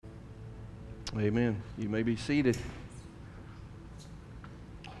Amen. You may be seated.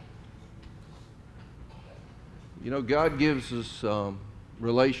 You know, God gives us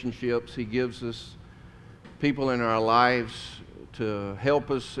relationships. He gives us people in our lives to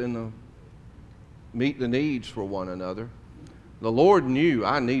help us meet the needs for one another. The Lord knew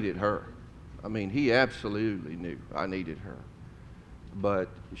I needed her. I mean, He absolutely knew I needed her. But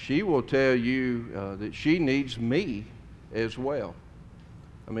she will tell you that she needs me as well.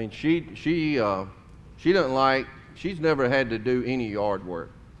 I mean, she doesn't like, she's never had to do any yard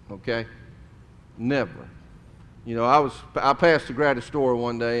work, okay? Never. You know, I passed the gratis store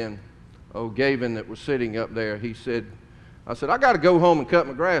one day, and Gavin that was sitting up there, I said, I got to go home and cut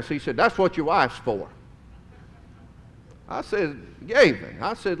my grass. He said, that's what your wife's for. I said, Gavin,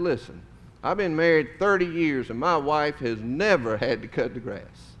 listen, I've been married 30 years, and my wife has never had to cut the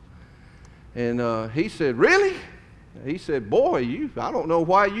grass. And he said, really? He said, boy, I don't know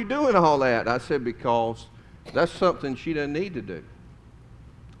why you doing all that. I said, because that's something she doesn't need to do.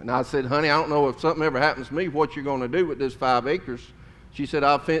 And I said, honey, I don't know if something ever happens to me, what you're going to do with this 5 acres. She said,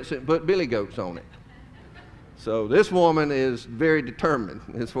 I'll fence it and put billy goats on it. So this woman is very determined,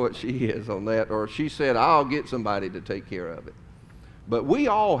 is what she is on that. Or she said, I'll get somebody to take care of it. But we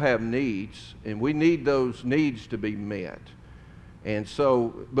all have needs, and we need those needs to be met. And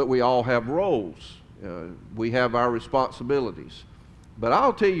so, but we all have roles. We have our responsibilities. But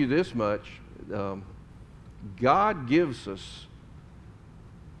I'll tell you this much, God gives us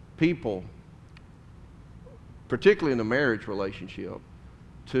people, particularly in a marriage relationship,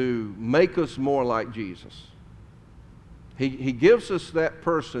 to make us more like Jesus. He gives us that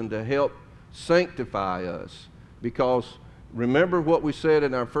person to help sanctify us, because remember what we said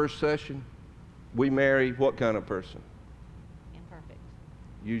in our first session? We marry what kind of person? Imperfect.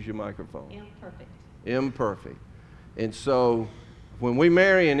 Use your microphone. Imperfect. Imperfect. And so when we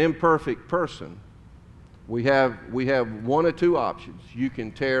marry an imperfect person, we have one or two options. You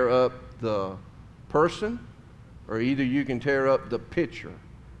can tear up the person, or either you can tear up the picture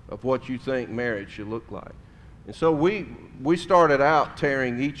of what you think marriage should look like. And so we started out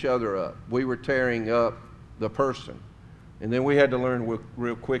tearing each other up. We were tearing up the person. And then we had to learn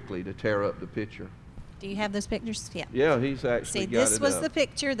real quickly to tear up the picture. Do you have those pictures? Yeah. Yeah, he's actually got it up. See, this was the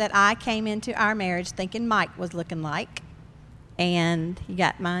picture that I came into our marriage thinking Mike was looking like. And you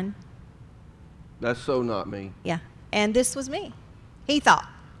got mine? That's so not me. Yeah. And this was me. He thought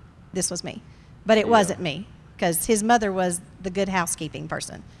this was me. But it wasn't me, because his mother was the good housekeeping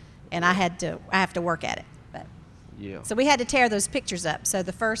person. And I have to work at it. But yeah. So we had to tear those pictures up. So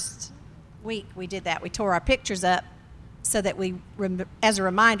the first week we did that. We tore our pictures up so that we, as a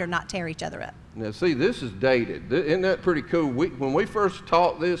reminder, not tear each other up. Now, see, this is dated. Isn't that pretty cool? When we first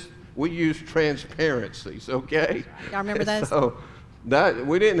taught this, we used transparencies, okay? Y'all remember those? So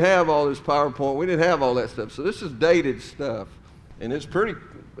we didn't have all this PowerPoint. We didn't have all that stuff. So this is dated stuff, and it's pretty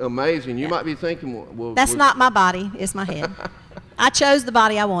amazing. You might be thinking, well, that's not my body. It's my head. I chose the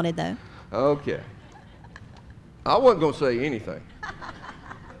body I wanted, though. Okay. I wasn't going to say anything.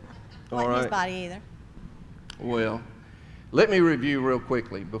 Wasn't his body either. Well, let me review real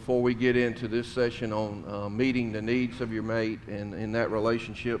quickly before we get into this session on meeting the needs of your mate and in that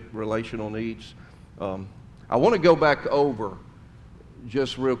relationship, relational needs. I want to go back over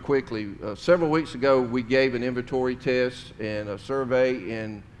just real quickly. Several weeks ago, we gave an inventory test and a survey,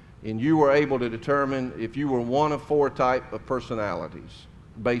 and you were able to determine if you were one of 4 type of personalities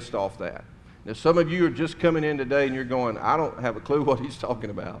based off that. Now, some of you are just coming in today and you're going, I don't have a clue what he's talking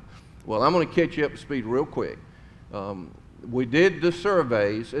about. Well, I'm going to catch you up to speed real quick. We did the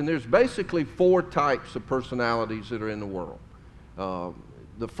surveys, and there's basically 4 types of personalities that are in the world.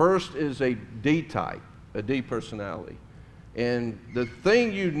 The first is a D type, a D personality. And the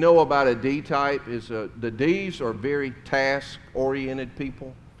thing you know about a D type is the Ds are very task-oriented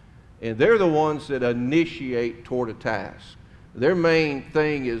people, and they're the ones that initiate toward a task. Their main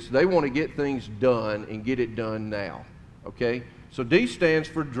thing is they want to get things done and get it done now, okay? So D stands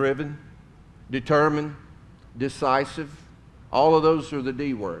for driven, determined, decisive. All of those are the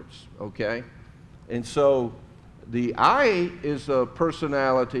D words, okay? And so the I is a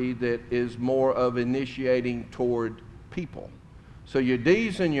personality that is more of initiating toward people. So your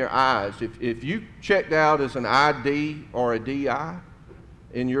D's and your I's, if you checked out as an ID or a DI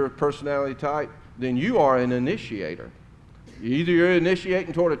in your personality type, then you are an initiator. Either you're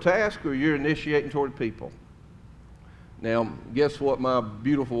initiating toward a task or you're initiating toward people. Now, guess what my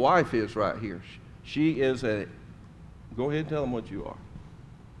beautiful wife is right here? She is go ahead and tell them what you are.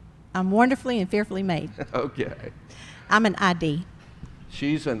 I'm wonderfully and fearfully made. Okay. I'm an ID.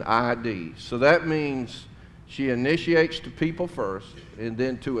 She's an ID. So that means She initiates to people first and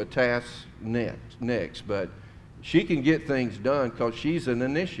then to a task next. But she can get things done because she's an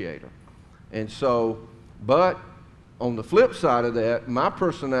initiator. And so, but on the flip side of that, my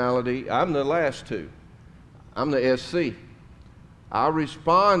personality, I'm the last two. I'm the SC. I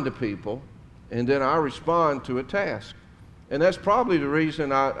respond to people, and then I respond to a task. And that's probably the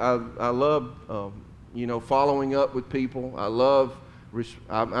reason I love, following up with people.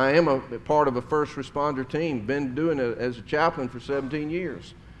 I am a part of a first responder team, been doing it as a chaplain for 17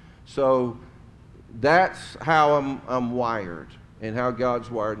 years. So that's how I'm wired, and how God's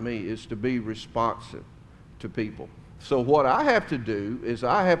wired me is to be responsive to people. So what I have to do is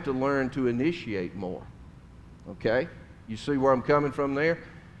I have to learn to initiate more. Okay? You see where I'm coming from there?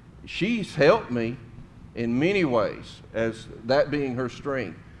 She's helped me in many ways, as that being her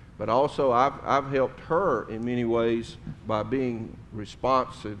strength. But also I've helped her in many ways by being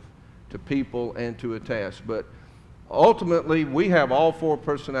responsive to people and to a task. But ultimately, we have all four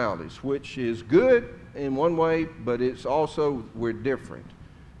personalities, which is good in one way, but it's also we're different.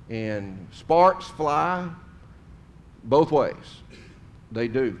 And sparks fly both ways. They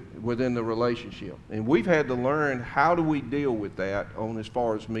do within the relationship. And we've had to learn how do we deal with that on as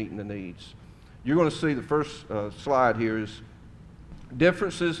far as meeting the needs. You're going to see the first slide here is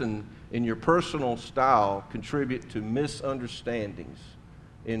differences in your personal style contribute to misunderstandings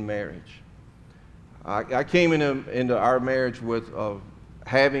in marriage. I came into our marriage with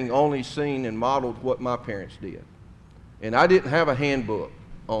having only seen and modeled what my parents did. And I didn't have a handbook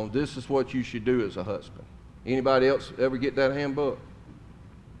on this is what you should do as a husband. Anybody else ever get that handbook?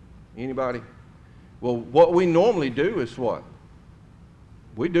 Anybody? Well, what we normally do is what?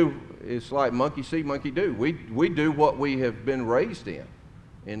 We do, it's like monkey see, monkey do. We do what we have been raised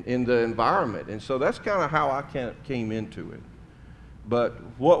in the environment. And so that's kind of how I came into it. But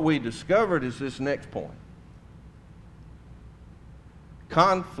what we discovered is this next point.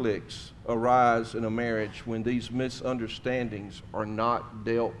 Conflicts arise in a marriage when these misunderstandings are not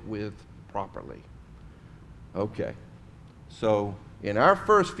dealt with properly. Okay. So in our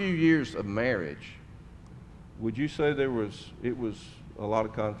first few years of marriage, would you say it was a lot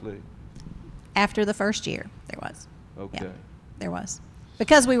of conflict? After the first year, there was. Okay. Yeah, there was.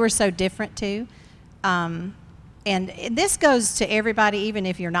 Because we were so different too. And this goes to everybody, even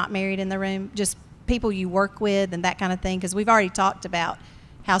if you're not married in the room, just people you work with and that kind of thing, because we've already talked about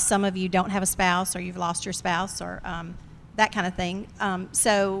how some of you don't have a spouse or you've lost your spouse or that kind of thing.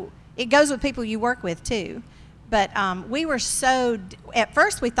 So it goes with people you work with too. But we were at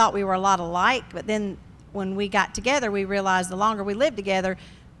first we thought we were a lot alike, but then when we got together, we realized the longer we lived together,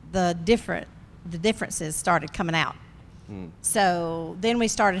 the differences started coming out. So then we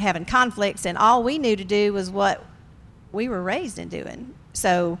started having conflicts, and all we knew to do was what we were raised in doing.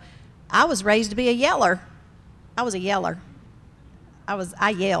 So I was raised to be a yeller. I was a yeller.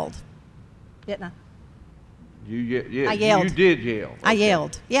 I yelled, didn't I? I yelled. You did yell. Okay. I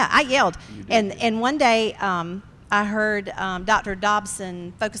yelled. Yeah, I yelled. And one day I heard Dr.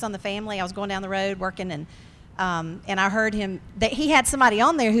 Dobson focus on the family. I was going down the road working, and I heard him that he had somebody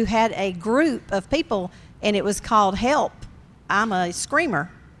on there who had a group of people, and it was called Help, I'm a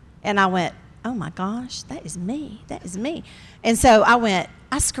Screamer. And I went, oh my gosh, that is me. That is me. And so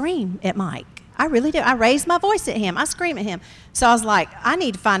I scream at Mike. I really do. I raise my voice at him. I scream at him. So I was like, I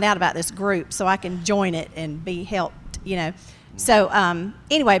need to find out about this group so I can join it and be helped, So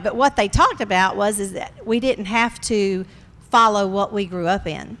anyway, but what they talked about is that we didn't have to follow what we grew up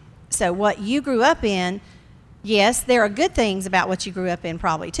in. So what you grew up in, yes, there are good things about what you grew up in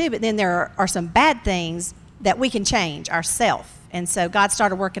probably too, but then there are some bad things that we can change ourselves. And so God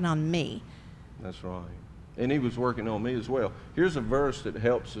started working on me. That's right. And he was working on me as well. Here's a verse that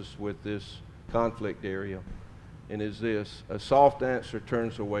helps us with this conflict area, and is this: a soft answer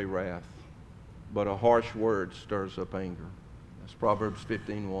turns away wrath, but a harsh word stirs up anger. That's Proverbs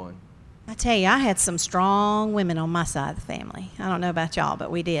 15:1. I tell you, I had some strong women on my side of the family. I don't know about y'all, but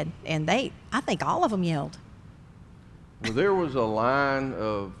we did. And I think all of them yelled. Well, there was a line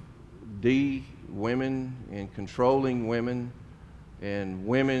of women and controlling women, and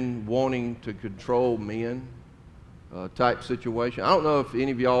women wanting to control men type situation. I don't know if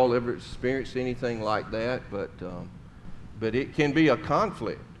any of y'all ever experienced anything like that, but it can be a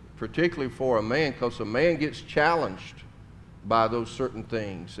conflict, particularly for a man, because a man gets challenged by those certain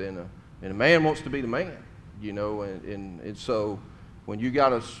things, and a man wants to be the man, and so when you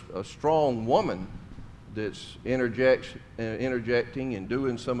got a strong woman that's interjecting and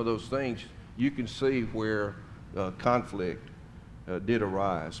doing some of those things, you can see where conflict did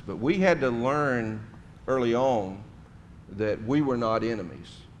arise. But we had to learn early on that we were not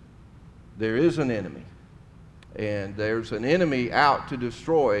enemies. There is an enemy, and there's an enemy out to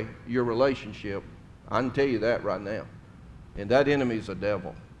destroy your relationship, I can tell you that right now. And that enemy is a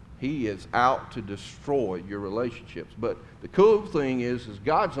devil. He is out to destroy your relationships. But the cool thing is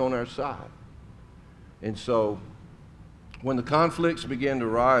God's on our side. And so when the conflicts began to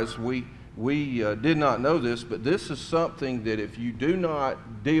rise, we did not know this, but this is something that if you do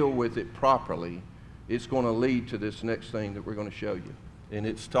not deal with it properly, it's going to lead to this next thing that we're going to show you. And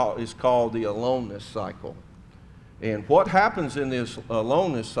it's called the aloneness cycle. And what happens in this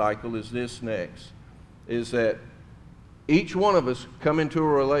aloneness cycle is this next, is that each one of us come into a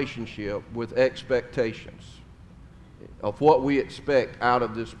relationship with expectations of what we expect out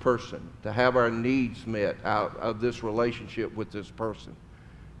of this person, to have our needs met out of this relationship with this person.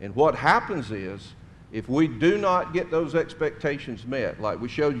 And what happens is, if we do not get those expectations met, like we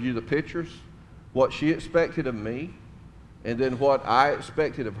showed you the pictures, what she expected of me, and then what I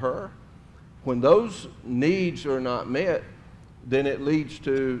expected of her, when those needs are not met, then it leads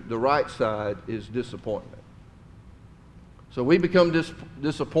to the right side is disappointment. So we become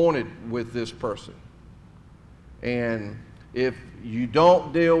disappointed with this person. And if you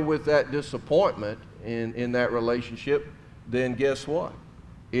don't deal with that disappointment in that relationship, then guess what?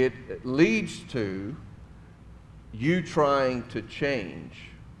 It leads to you trying to change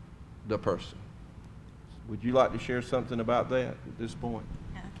the person. Would you like to share something about that at this point?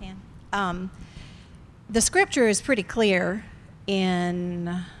 Yeah, I can. The scripture is pretty clear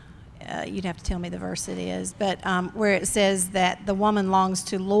in, you'd have to tell me the verse it is, but where it says that the woman longs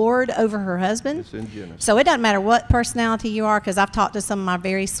to lord over her husband. It's in Genesis. So it doesn't matter what personality you are, because I've talked to some of my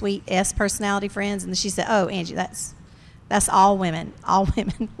very sweet S personality friends, and she said, oh, Angie, that's all women. All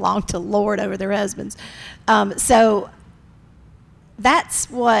women long to lord over their husbands. So that's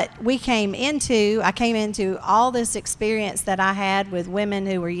what we came into. I came into all this experience that I had with women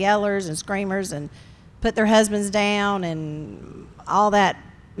who were yellers and screamers and put their husbands down and all that,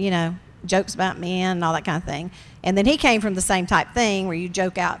 jokes about men and all that kind of thing. And then he came from the same type thing where you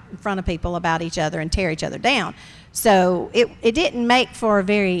joke out in front of people about each other and tear each other down. So it didn't make for a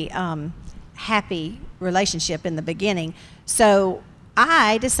very happy relationship in the beginning. So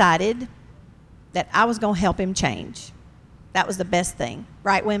I decided that I was going to help him change. That was the best thing.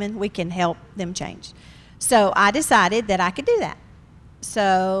 Right, women? We can help them change. So I decided that I could do that.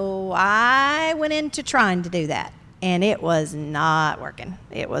 So I went into trying to do that, and it was not working.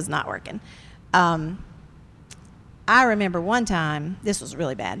 It was not working. I remember one time, this was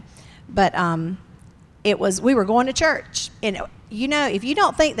really bad, but we were going to church. And, if you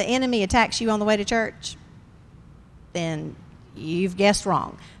don't think the enemy attacks you on the way to church, then you've guessed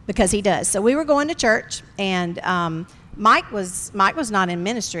wrong, because he does. So we were going to church, and Mike was not in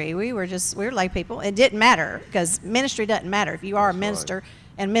ministry. We were lay people. It didn't matter, because ministry doesn't matter. If you are a minister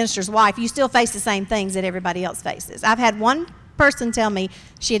and minister's wife, you still face the same things that everybody else faces. I've had one person tell me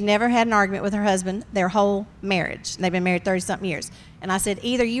she had never had an argument with her husband their whole marriage. They've been married 30-something years. And I said,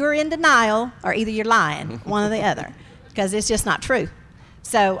 either you are in denial or either you're lying, one or the other, because it's just not true.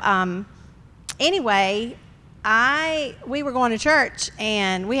 So anyway, we were going to church,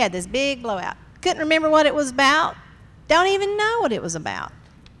 and we had this big blowout. Couldn't remember what it was about. Don't even know what it was about.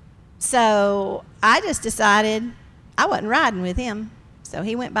 So I just decided I wasn't riding with him. So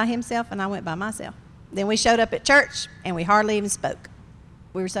he went by himself, and I went by myself. Then we showed up at church, and we hardly even spoke.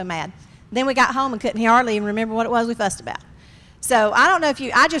 We were so mad. Then we got home and couldn't hardly even remember what it was we fussed about. So I don't know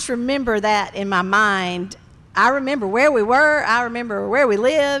I just remember that in my mind. I remember where we were. I remember where we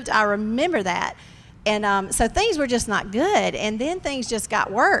lived. I remember that. And so things were just not good. And then things just got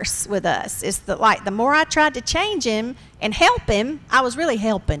worse with us. It's the more I tried to change him and help him, I was really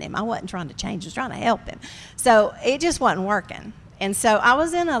helping him. I wasn't trying to change, I was trying to help him. So it just wasn't working. And so I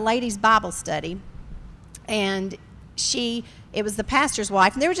was in a ladies' Bible study, and it was the pastor's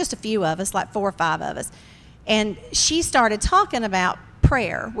wife, and there were just a few of us, like 4 or 5 of us. And she started talking about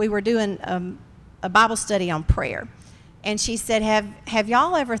prayer. We were doing a Bible study on prayer. And she said, have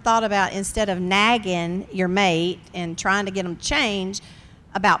y'all ever thought about, instead of nagging your mate and trying to get them to change,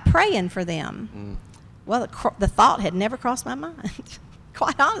 about praying for them? Well, the thought had never crossed my mind.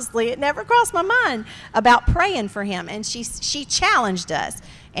 Quite honestly, it never crossed my mind about praying for him. And she challenged us.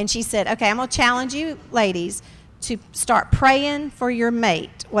 And she said, okay, I'm going to challenge you ladies to start praying for your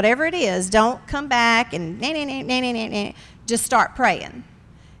mate. Whatever it is, don't come back and just start praying.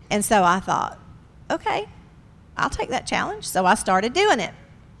 And so I thought, okay, I'll take that challenge. So I started doing it.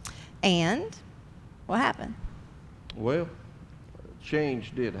 And what happened? Well,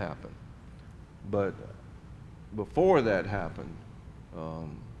 change did happen. But before that happened,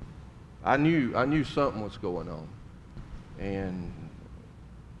 I knew something was going on. And,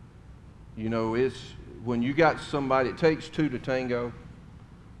 when you got somebody, it takes two to tango.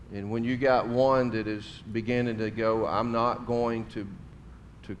 And when you got one that is beginning to go, I'm not going to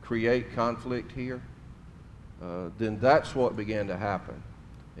create conflict here, then that's what began to happen.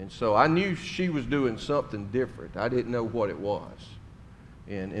 And so I knew she was doing something different. I didn't know what it was.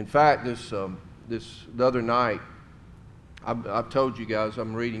 And in fact, the other night, I've told you guys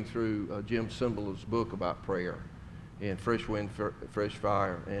I'm reading through Jim Cymbala's book about prayer and Fresh Wind, Fresh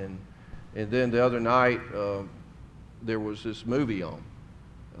Fire. And then the other night, there was this movie on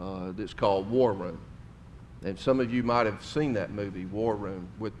that's called War Room. And some of you might have seen that movie, War Room,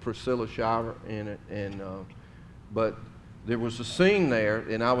 with Priscilla Shiver in it. But there was a scene there,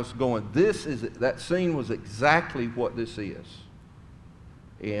 and I was going, that scene was exactly what this is.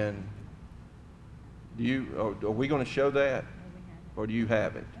 And are we going to show that? Or do you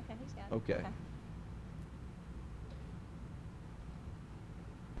have it? Okay, he's got it. Okay.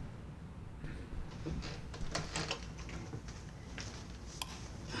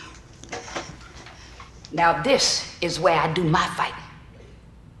 Now this is where I do my fighting.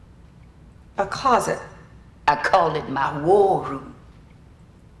 A closet. I call it my war room.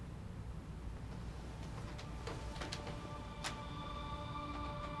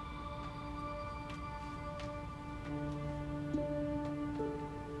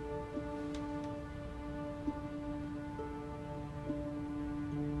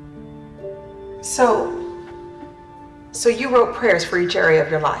 So you wrote prayers for each area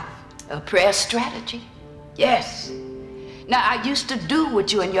of your life? A prayer strategy? Yes. Now, I used to do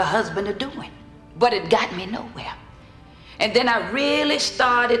what you and your husband are doing, but it got me nowhere. And then I really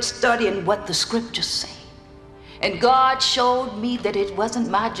started studying what the scriptures say. And God showed me that it wasn't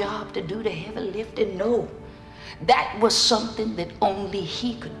my job to do the heavy lifting. No, that was something that only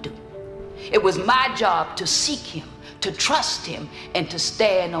He could do. It was my job to seek Him, to trust Him, and to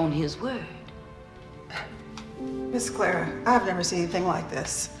stand on His word. Miss Clara, I've never seen anything like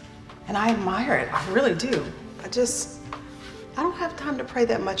this. And I admire it, I really do. I don't have time to pray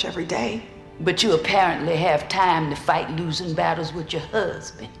that much every day. But you apparently have time to fight losing battles with your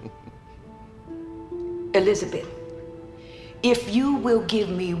husband. Elizabeth, if you will give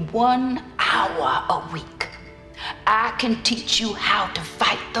me 1 hour a week, I can teach you how to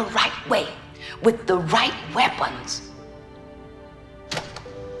fight the right way with the right weapons.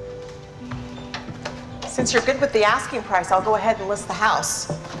 Since you're good with the asking price, I'll go ahead and list the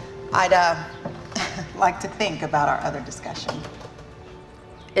house. I'd like to think about our other discussion.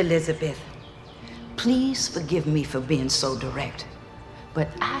 Elizabeth, please forgive me for being so direct, but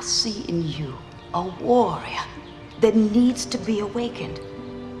I see in you a warrior that needs to be awakened.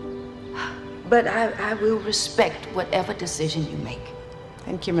 But I will respect whatever decision you make.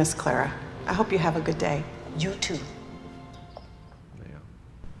 Thank you, Miss Clara. I hope you have a good day. You too. Yeah.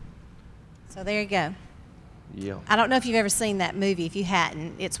 So there you go. Yeah. I don't know if you've ever seen that movie. If you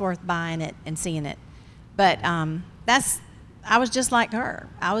hadn't, it's worth buying it and seeing it. But I was just like her.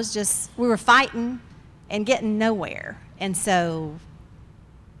 We were fighting and getting nowhere. And so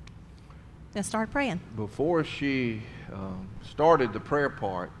I started praying. Before she started the prayer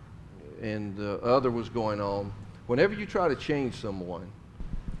part and the other was going on, whenever you try to change someone,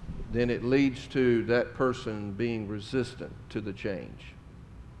 then it leads to that person being resistant to the change.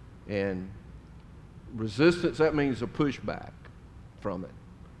 And resistance, that means a pushback from it.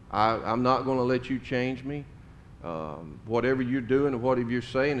 I'm not going to let you change me. Whatever you're doing and whatever you're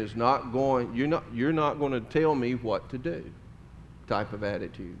saying is not going, you're not going to tell me what to do type of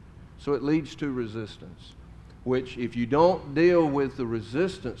attitude. So it leads to resistance, which if you don't deal with the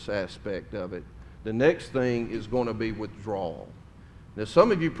resistance aspect of it, the next thing is going to be withdrawal. Now,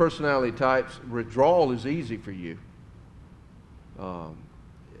 some of you personality types, withdrawal is easy for you.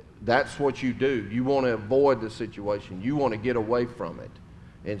 That's what you do. You want to avoid the situation. You want to get away from it.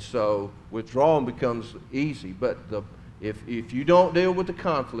 And so withdrawal becomes easy. But if you don't deal with the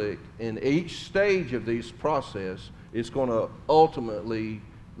conflict in each stage of this process, it's going to ultimately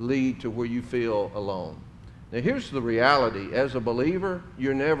lead to where you feel alone. Now, here's the reality. As a believer,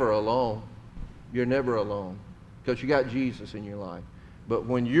 you're never alone. You're never alone because you got Jesus in your life. But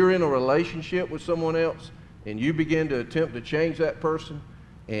when you're in a relationship with someone else and you begin to attempt to change that person,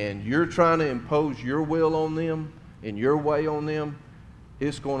 and you're trying to impose your will on them and your way on them,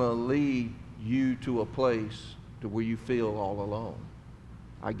 it's going to lead you to a place to where you feel all alone.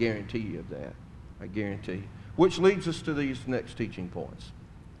 I guarantee you of that. I guarantee you. Which leads us to these next teaching points.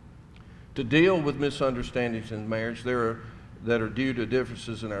 To deal with misunderstandings in marriage that are due to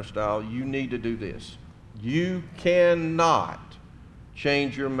differences in our style, you need to do this. You cannot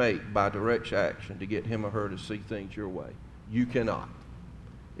change your mate by direct action to get him or her to see things your way. You cannot.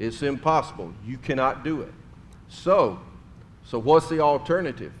 It's impossible. You cannot do it. So what's the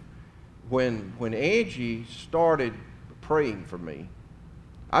alternative? When Angie started praying for me,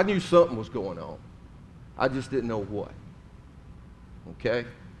 I knew something was going on. I just didn't know what. Okay?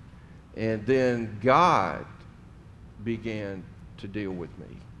 And then God began to deal with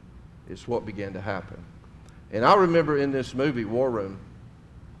me. It's what began to happen. And I remember in this movie, War Room,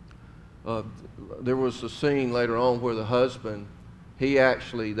 there was a scene later on where the husband,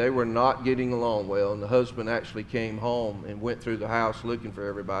 they were not getting along well, and the husband actually came home and went through the house looking for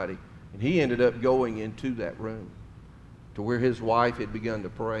everybody. And he ended up going into that room to where his wife had begun to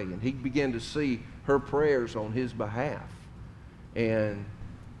pray. And he began to see her prayers on his behalf. And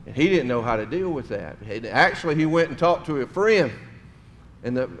he didn't know how to deal with that. Actually, he went and talked to a friend.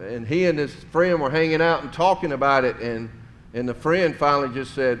 And he and his friend were hanging out and talking about it. And the friend finally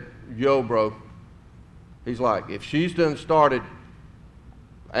just said, yo, bro. He's like, if she's done started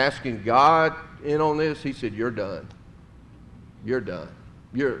asking God in on this, he said, you're done. You're done.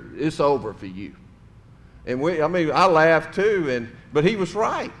 It's over for you. And I laughed too, but he was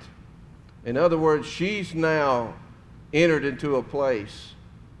right. In other words, she's now entered into a place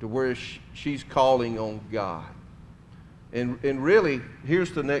to where she's calling on God. And really,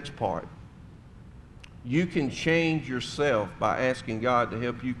 here's the next part. You can change yourself by asking God to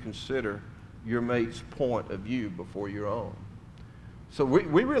help you consider your mate's point of view before your own. So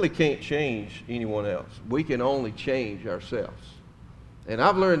we really can't change anyone else. We can only change ourselves. And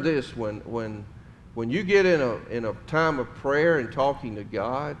I've learned this, when you get in a time of prayer and talking to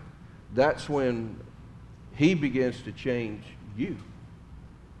God, that's when He begins to change you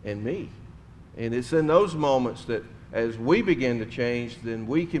and me. And it's in those moments that as we begin to change, then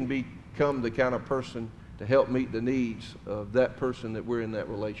we can become the kind of person to help meet the needs of that person that we're in that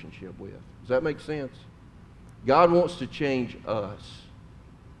relationship with. Does that make sense? God wants to change us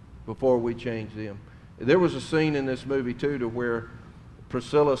before we change them. There was a scene in this movie too to where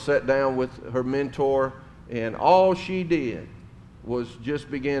Priscilla sat down with her mentor, and all she did was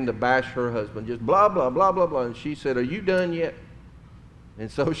just begin to bash her husband, just blah, blah, blah, blah, blah. And she said, are you done yet? And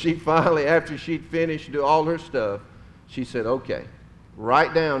so she finally, after she'd finished do all her stuff, she said, okay,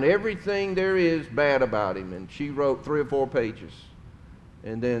 write down everything there is bad about him. And she wrote 3 or 4 pages.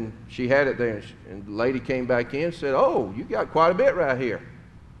 And then she had it there, and the lady came back in and said, oh, you got quite a bit right here.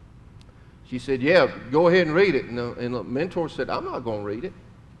 She said, yeah, go ahead and read it. And the mentor said, I'm not going to read it.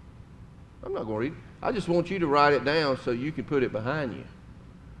 I'm not going to read it. I just want you to write it down so you can put it behind you.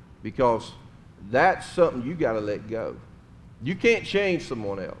 Because that's something you got to let go. You can't change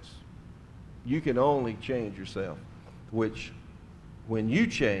someone else. You can only change yourself, which when you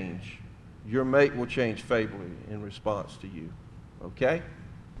change, your mate will change favorably in response to you. Okay?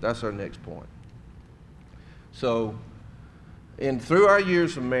 That's our next point. So, through our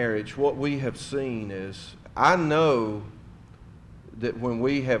years of marriage, what we have seen is, I know that when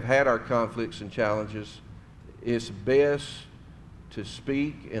we have had our conflicts and challenges, it's best to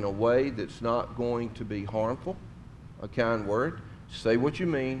speak in a way that's not going to be harmful, a kind word. Say what you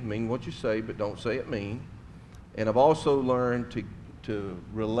mean what you say, but don't say it mean. And I've also learned to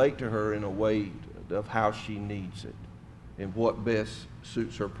relate to her in a way of how she needs it and what best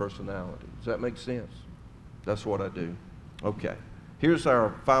suits her personality. Does that make sense? That's what I do. Okay. Here's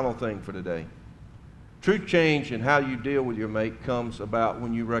our final thing for today. True change in how you deal with your mate comes about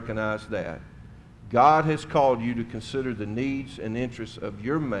when you recognize that God has called you to consider the needs and interests of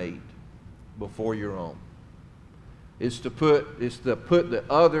your mate before your own. It's to put the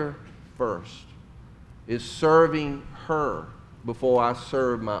other first. It's serving her before I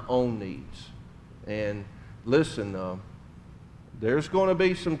serve my own needs. And listen, there's going to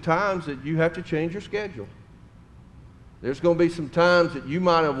be some times that you have to change your schedule. There's going to be some times that you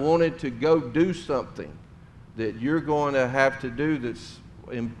might have wanted to go do something that you're going to have to do that's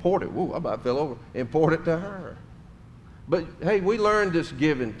important. Whoa, I about fell over. Important to her. But hey, we learned this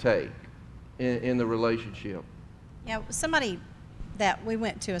give and take in the relationship. Yeah, somebody that we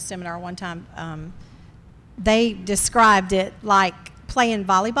went to a seminar one time, they described it like playing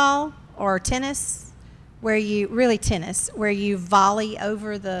volleyball or tennis, where you volley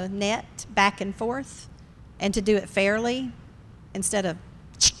over the net back and forth, and to do it fairly instead of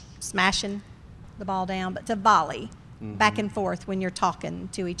smashing the ball down, but to volley back and forth when you're talking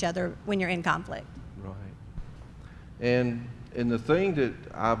to each other when you're in conflict. Right. And the thing that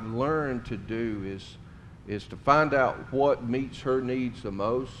I've learned to do is to find out what meets her needs the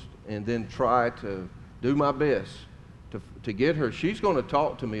most, and then try to do my best to get her. She's going to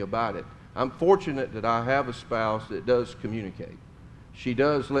talk to me about it. I'm fortunate that I have a spouse that does communicate. She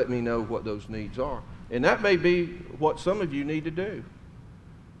does let me know what those needs are. And that may be what some of you need to do.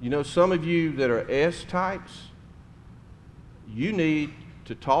 You know, some of you that are S types, you need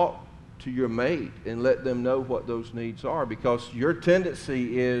to talk to your mate and let them know what those needs are, because your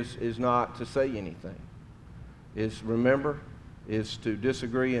tendency is not to say anything. Remember, is to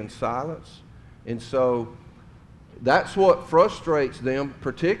disagree in silence. And so that's what frustrates them,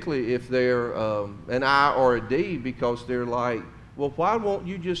 particularly if they're an I or a D, because they're like, well, why won't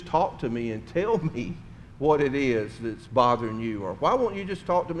you just talk to me and tell me what it is that's bothering you? Or why won't you just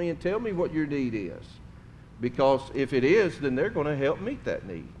talk to me and tell me what your need is? Because if it is, then they're going to help meet that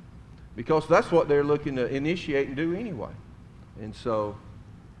need, because that's what they're looking to initiate and do anyway. And so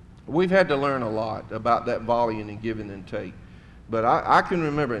we've had to learn a lot about that volume and giving and take. But I can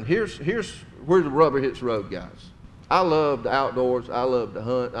remember, and here's where the rubber hits the road, guys. I love the outdoors. I love to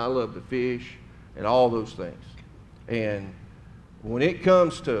hunt. I love to fish and all those things. And when it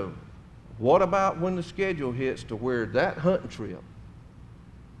comes to what about when the schedule hits to where that hunting trip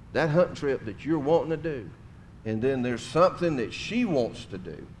that you're wanting to do, and then there's something that she wants to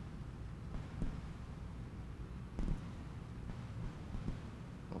do,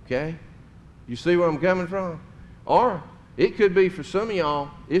 okay? You see where I'm coming from? Or it could be for some of y'all,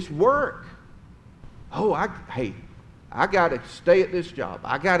 it's work. Oh, I got to stay at this job.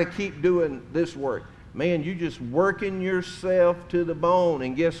 I got to keep doing this work. Man, you just working yourself to the bone,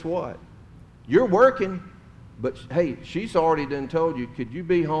 and guess what? You're working, but hey, she's already done told you, could you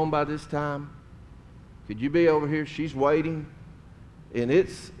be home by this time? Could you be over here? She's waiting. And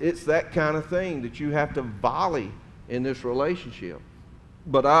it's that kind of thing that you have to volley in this relationship.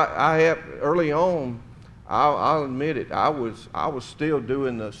 But I have, early on, I'll admit it, I was still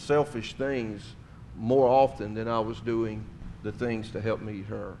doing the selfish things more often than I was doing the things to help meet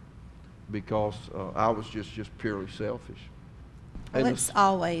her, because I was just purely selfish. Well, it's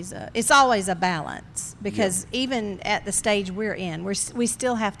always a balance, because even at the stage we're in, we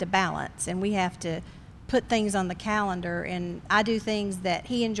still have to balance, and we have to put things on the calendar. And I do things that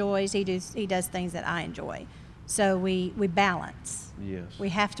he enjoys. He does things that I enjoy. So we balance. Yes. We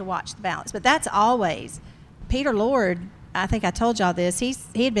have to watch the balance. But that's always. Peter Lord, I think I told y'all this.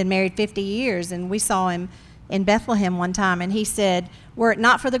 He had been married 50 years, and we saw him in Bethlehem one time, and he said, "Were it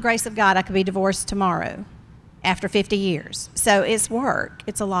not for the grace of God, I could be divorced tomorrow." After 50 years. So it's work.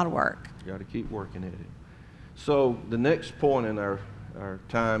 It's a lot of work. You got to keep working at it. So the next point in our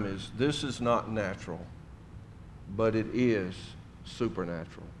time is, this is not natural, but it is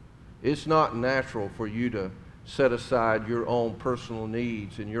supernatural. It's not natural for you to set aside your own personal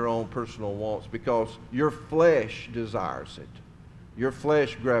needs and your own personal wants, because your flesh desires it. Your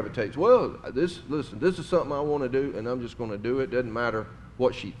flesh gravitates. Well, this is something I want to do, and I'm just going to do it. Doesn't matter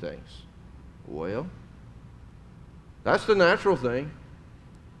what she thinks. Well, that's the natural thing.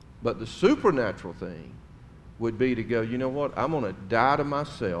 But the supernatural thing would be to go, you know what? I'm going to die to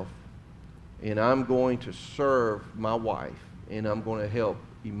myself, and I'm going to serve my wife, and I'm going to help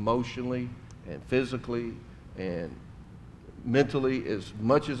emotionally and physically and mentally as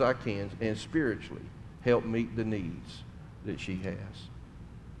much as I can, and spiritually help meet the needs that she has.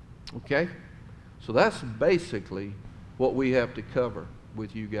 Okay? So that's basically what we have to cover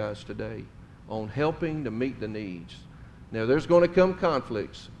with you guys today on helping to meet the needs. Now, there's going to come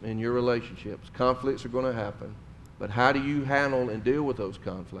conflicts in your relationships. Conflicts are going to happen. But how do you handle and deal with those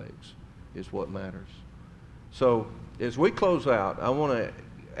conflicts is what matters. So, as we close out, I want to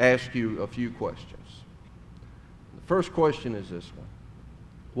ask you a few questions. The first question is this one.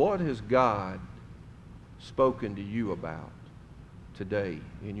 What has God spoken to you about today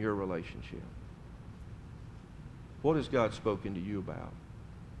in your relationship? What has God spoken to you about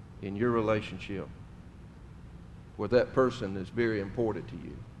in your relationship with that person that's very important to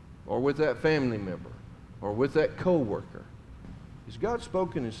you, or with that family member, or with that coworker? Has God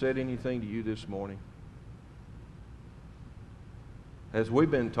spoken and said anything to you this morning? As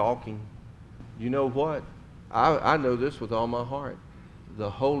we've been talking, you know what? I know this with all my heart. The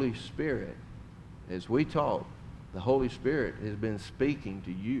Holy Spirit, as we talk, the Holy Spirit has been speaking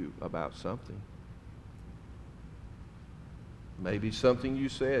to you about something. Maybe something you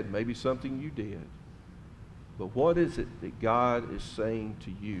said, maybe something you did. But what is it that God is saying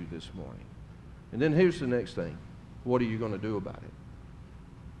to you this morning? And then here's the next thing. What are you going to do about it?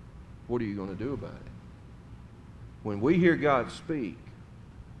 What are you going to do about it? When we hear God speak,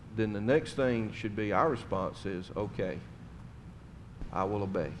 then the next thing should be, our response is, okay, I will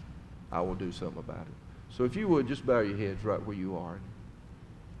obey. I will do something about it. So if you would, just bow your heads right where you are.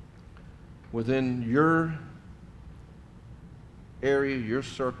 Within your area, your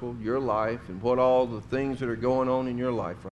circle, your life, and what all the things that are going on in your life right